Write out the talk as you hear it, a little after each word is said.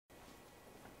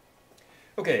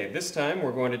Okay, this time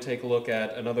we're going to take a look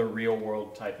at another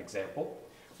real-world type example.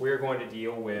 We're going to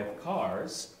deal with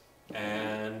cars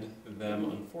and them,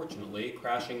 unfortunately,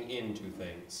 crashing into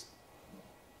things.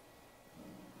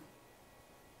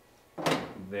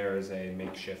 There's a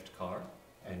makeshift car,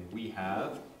 and we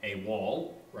have a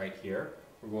wall right here.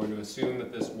 We're going to assume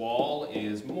that this wall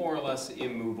is more or less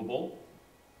immovable,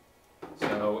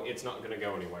 so it's not going to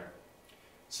go anywhere.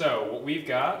 So what we've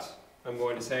got, I'm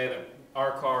going to say that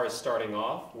our car is starting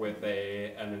off with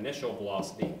an initial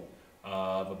velocity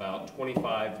of about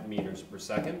 25 meters per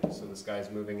second. So this guy's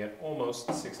moving at almost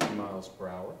 60 miles per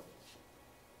hour.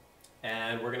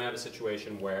 And we're going to have a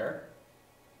situation where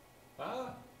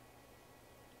we're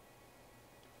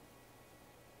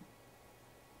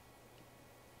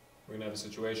going to have a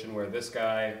situation where this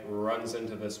guy runs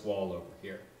into this wall over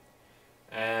here.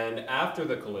 And after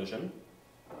the collision,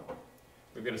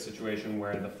 we've got a situation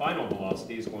where the final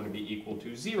velocity is going to be equal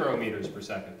to 0 meters per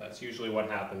second. That's usually what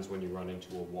happens when you run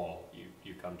into a wall.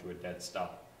 You come to a dead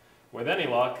stop. With any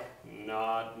luck,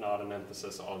 not an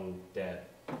emphasis on dead.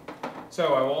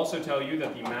 So I will also tell you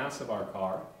that the mass of our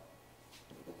car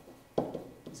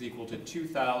is equal to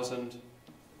 2,000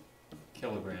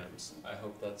 kilograms. I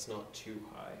hope that's not too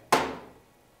high.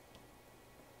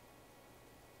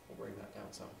 We'll bring that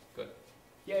down some. Good.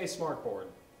 Yay, smartboard.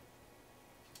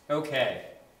 Okay,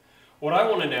 what I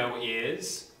want to know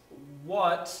is,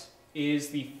 what is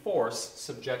the force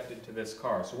subjected to this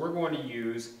car? So we're going to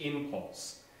use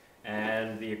impulse.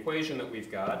 And the equation that we've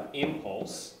got,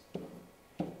 impulse,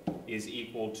 is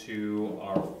equal to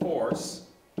our force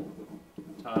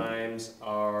times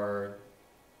our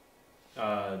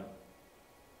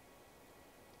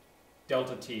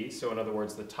delta t, so in other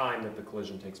words, the time that the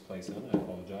collision takes place in, I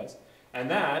apologize. And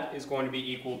that is going to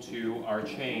be equal to our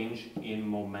change in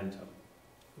momentum.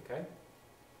 Okay?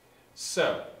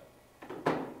 So,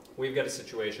 we've got a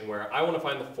situation where I want to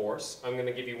find the force. I'm going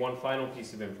to give you one final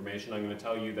piece of information. I'm going to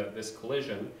tell you that this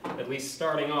collision, at least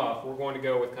starting off, we're going to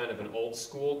go with kind of an old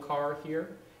school car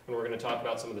here. And we're going to talk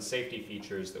about some of the safety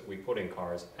features that we put in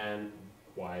cars and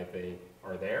why they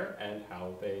are there and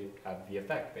how they have the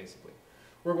effect, basically.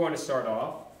 We're going to start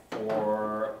off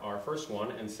for our first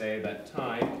one and say that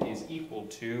time is equal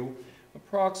to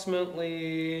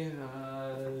approximately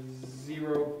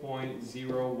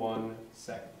 0.01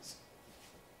 seconds.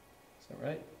 Is that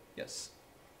right? Yes.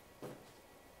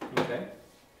 Okay.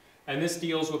 And this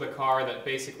deals with a car that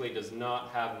basically does not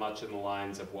have much in the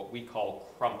lines of what we call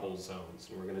crumple zones.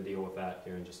 And we're going to deal with that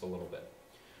here in just a little bit.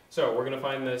 So we're going to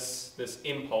find this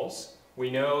impulse. We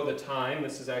know the time.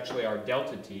 This is actually our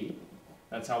delta t.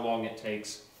 That's how long it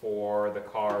takes for the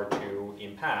car to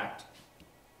impact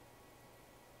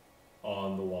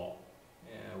on the wall.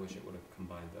 Yeah, I wish it would have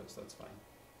combined those, that's fine.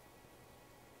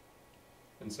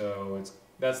 And so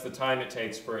that's the time it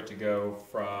takes for it to go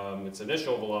from its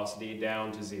initial velocity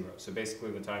down to 0. So basically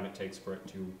the time it takes for it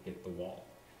to hit the wall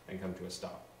and come to a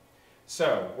stop.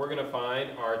 So we're going to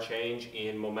find our change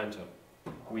in momentum.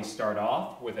 We start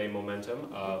off with a momentum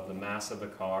of the mass of the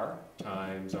car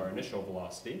times our initial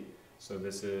velocity. So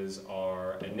this is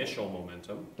our initial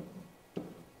momentum.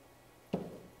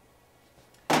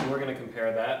 And we're going to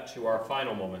compare that to our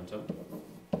final momentum,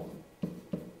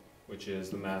 which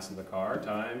is the mass of the car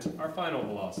times our final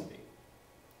velocity.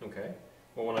 Okay,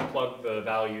 well, when I plug the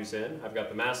values in, I've got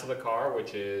the mass of the car,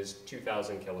 which is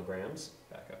 2,000 kilograms,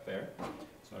 back up there.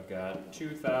 So I've got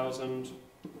 2,000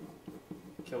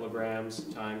 kilograms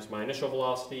times my initial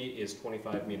velocity is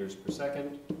 25 meters per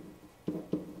second.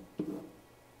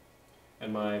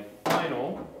 And my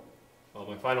final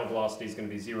velocity is going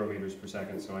to be 0 meters per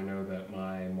second, so I know that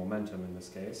my momentum in this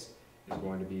case is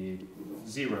going to be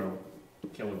 0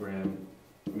 kilogram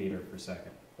meter per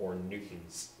second, or Newton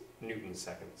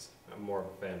seconds. I'm more of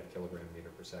a fan of kilogram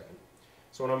meter per second.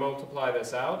 So when I multiply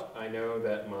this out, I know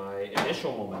that my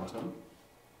initial momentum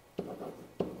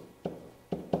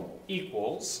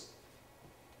equals,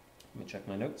 let me check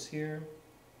my notes here.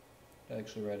 Did I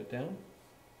actually write it down?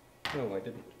 No, I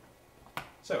didn't.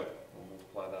 So, we'll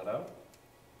multiply that out.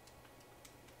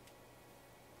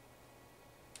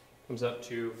 Comes up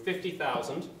to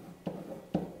 50,000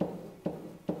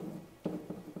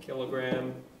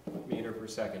 kilogram meter per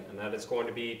second, and that is going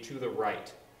to be to the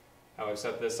right. How I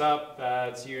set this up,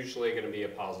 that's usually going to be a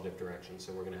positive direction,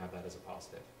 so we're going to have that as a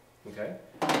positive. Okay?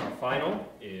 Our final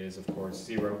is, of course,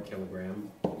 0 kilogram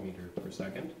meter per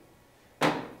second,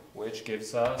 which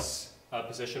gives us a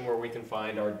position where we can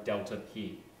find our delta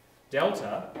P.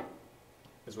 Delta,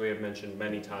 as we have mentioned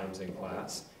many times in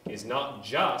class, is not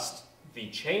just the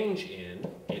change in,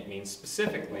 it means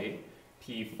specifically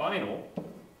P final,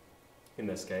 in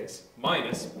this case,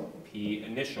 minus P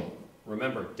initial,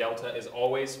 Remember, delta is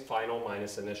always final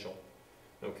minus initial.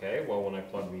 Okay, well when I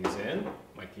plug these in,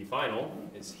 my P final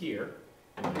is here,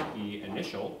 and my P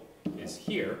initial is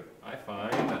here. I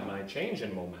find that my change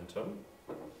in momentum,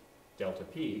 delta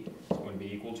P, is going to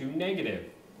be equal to negative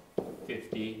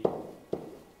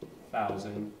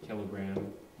 50,000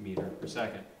 kilogram meter per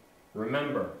second.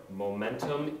 Remember,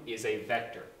 momentum is a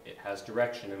vector. It has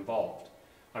direction involved.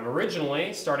 I'm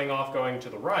originally starting off going to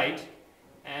the right,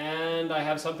 and I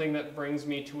have something that brings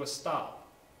me to a stop,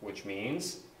 which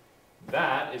means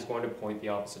that is going to point the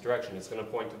opposite direction. It's going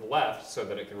to point to the left so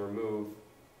that it can remove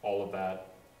all of that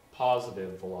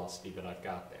positive velocity that I've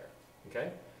got there.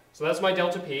 Okay? So that's my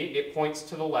delta P. It points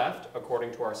to the left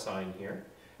according to our sign here.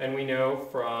 And we know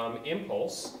from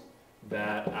impulse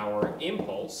that our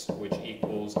impulse, which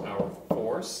equals our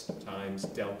force times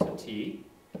delta T,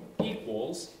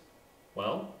 equals,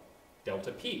 well,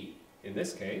 delta P. In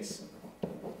this case,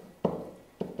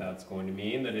 that's going to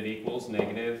mean that it equals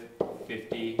negative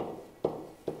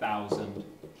 50,000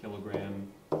 kilogram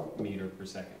meter per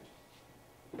second.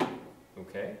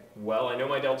 Okay, well, I know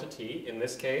my delta T. In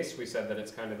this case, we said that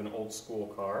it's kind of an old school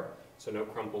car, so no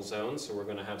crumple zones, so we're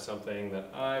going to have something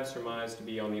that I've surmised to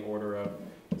be on the order of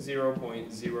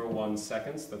 0.01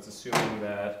 seconds. That's assuming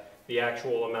that the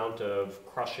actual amount of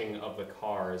crushing of the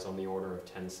car is on the order of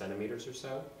 10 centimeters or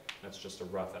so. That's just a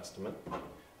rough estimate.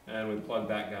 And we plug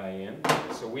that guy in.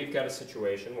 So we've got a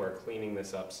situation where, cleaning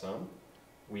this up some,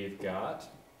 we've got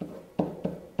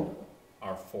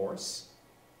our force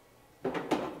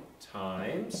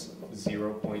times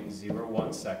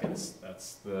 0.01 seconds,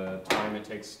 that's the time it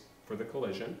takes for the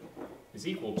collision, is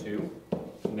equal to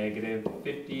negative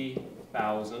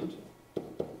 50,000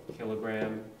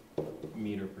 kilogram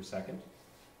meter per second.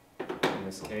 In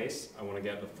this case, I want to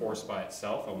get the force by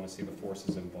itself. I want to see the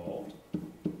forces involved.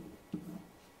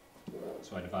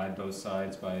 So I divide both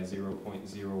sides by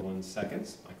 0.01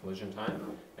 seconds, my collision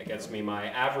time. That gets me my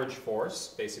average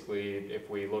force. Basically, if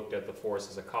we looked at the force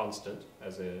as a constant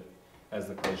as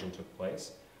the collision took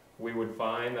place, we would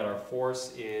find that our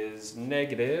force is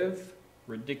negative,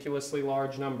 ridiculously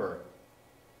large number.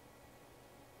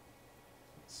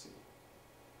 Let's see.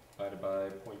 Divided by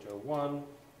 0.01.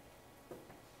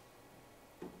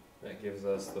 That gives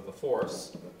us that the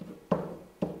force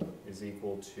is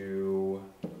equal to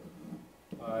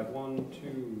 1,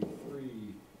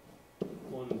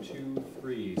 2,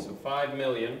 3, so 5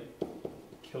 million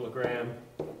kilogram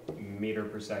meter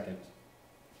per second.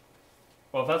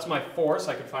 Well, if that's my force,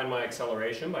 I could find my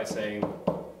acceleration by saying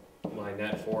my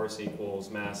net force equals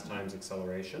mass times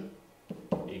acceleration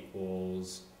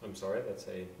equals, I'm sorry, that's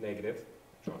a negative.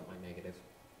 Drop my negative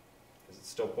because it's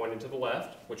still pointing to the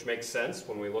left, which makes sense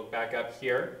when we look back up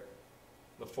here.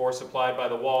 The force applied by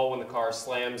the wall when the car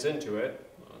slams into it,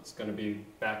 well, it's going to be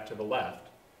back to the left.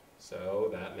 So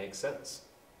that makes sense.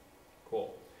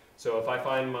 Cool. So if I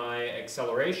find my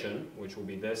acceleration, which will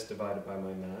be this divided by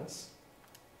my mass,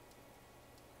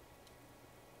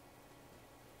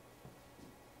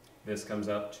 this comes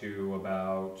up to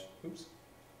about, oops,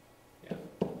 yeah,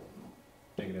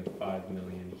 negative 5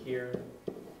 million here,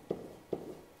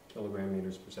 kilogram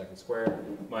meters per second squared.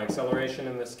 My acceleration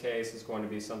in this case is going to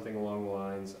be something along the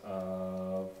lines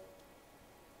of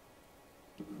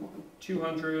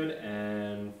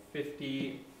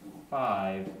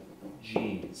 255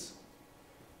 Gs.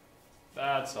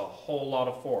 That's a whole lot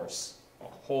of force. A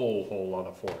whole lot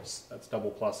of force. That's double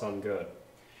plus on good.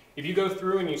 If you go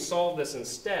through and you solve this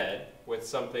instead with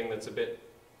something that's a bit,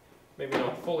 maybe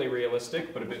not fully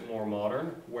realistic, but a bit more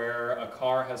modern, where a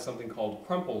car has something called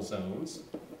crumple zones.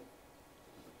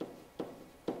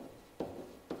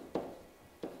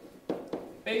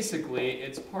 Basically,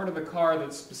 it's part of the car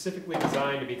that's specifically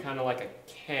designed to be kind of like a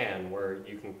can where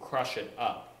you can crush it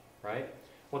up, right?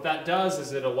 What that does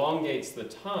is it elongates the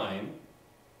time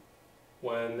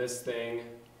when this thing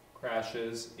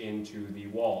crashes into the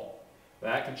wall.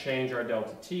 That could change our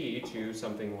delta T to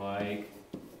something like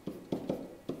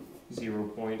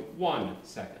 0.1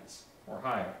 seconds or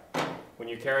higher. When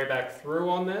you carry back through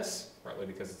on this, partly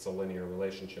because it's a linear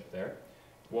relationship there,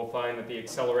 we'll find that the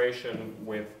acceleration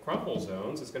with crumple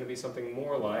zones is going to be something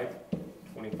more like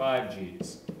 25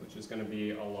 Gs, which is going to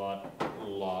be a lot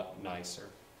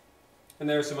nicer. And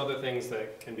there are some other things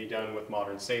that can be done with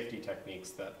modern safety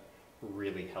techniques that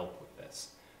really help with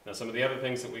this. Now, some of the other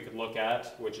things that we could look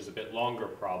at, which is a bit longer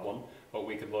problem, but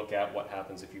we could look at what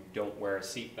happens if you don't wear a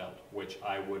seatbelt, which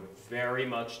I would very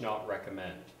much not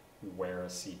recommend. Wear a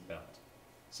seatbelt.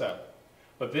 So,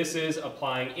 but this is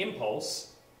applying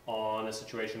impulse on a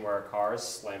situation where a car is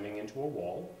slamming into a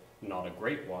wall. Not a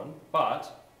great one,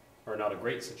 but, or not a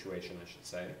great situation, I should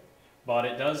say. but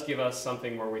it does give us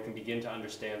something where we can begin to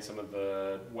understand some of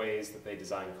the ways that they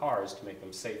design cars to make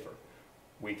them safer.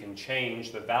 We can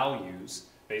change the values,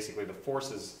 basically the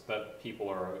forces that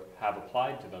people have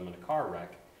applied to them in a car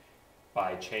wreck,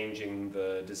 by changing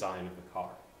the design of the car.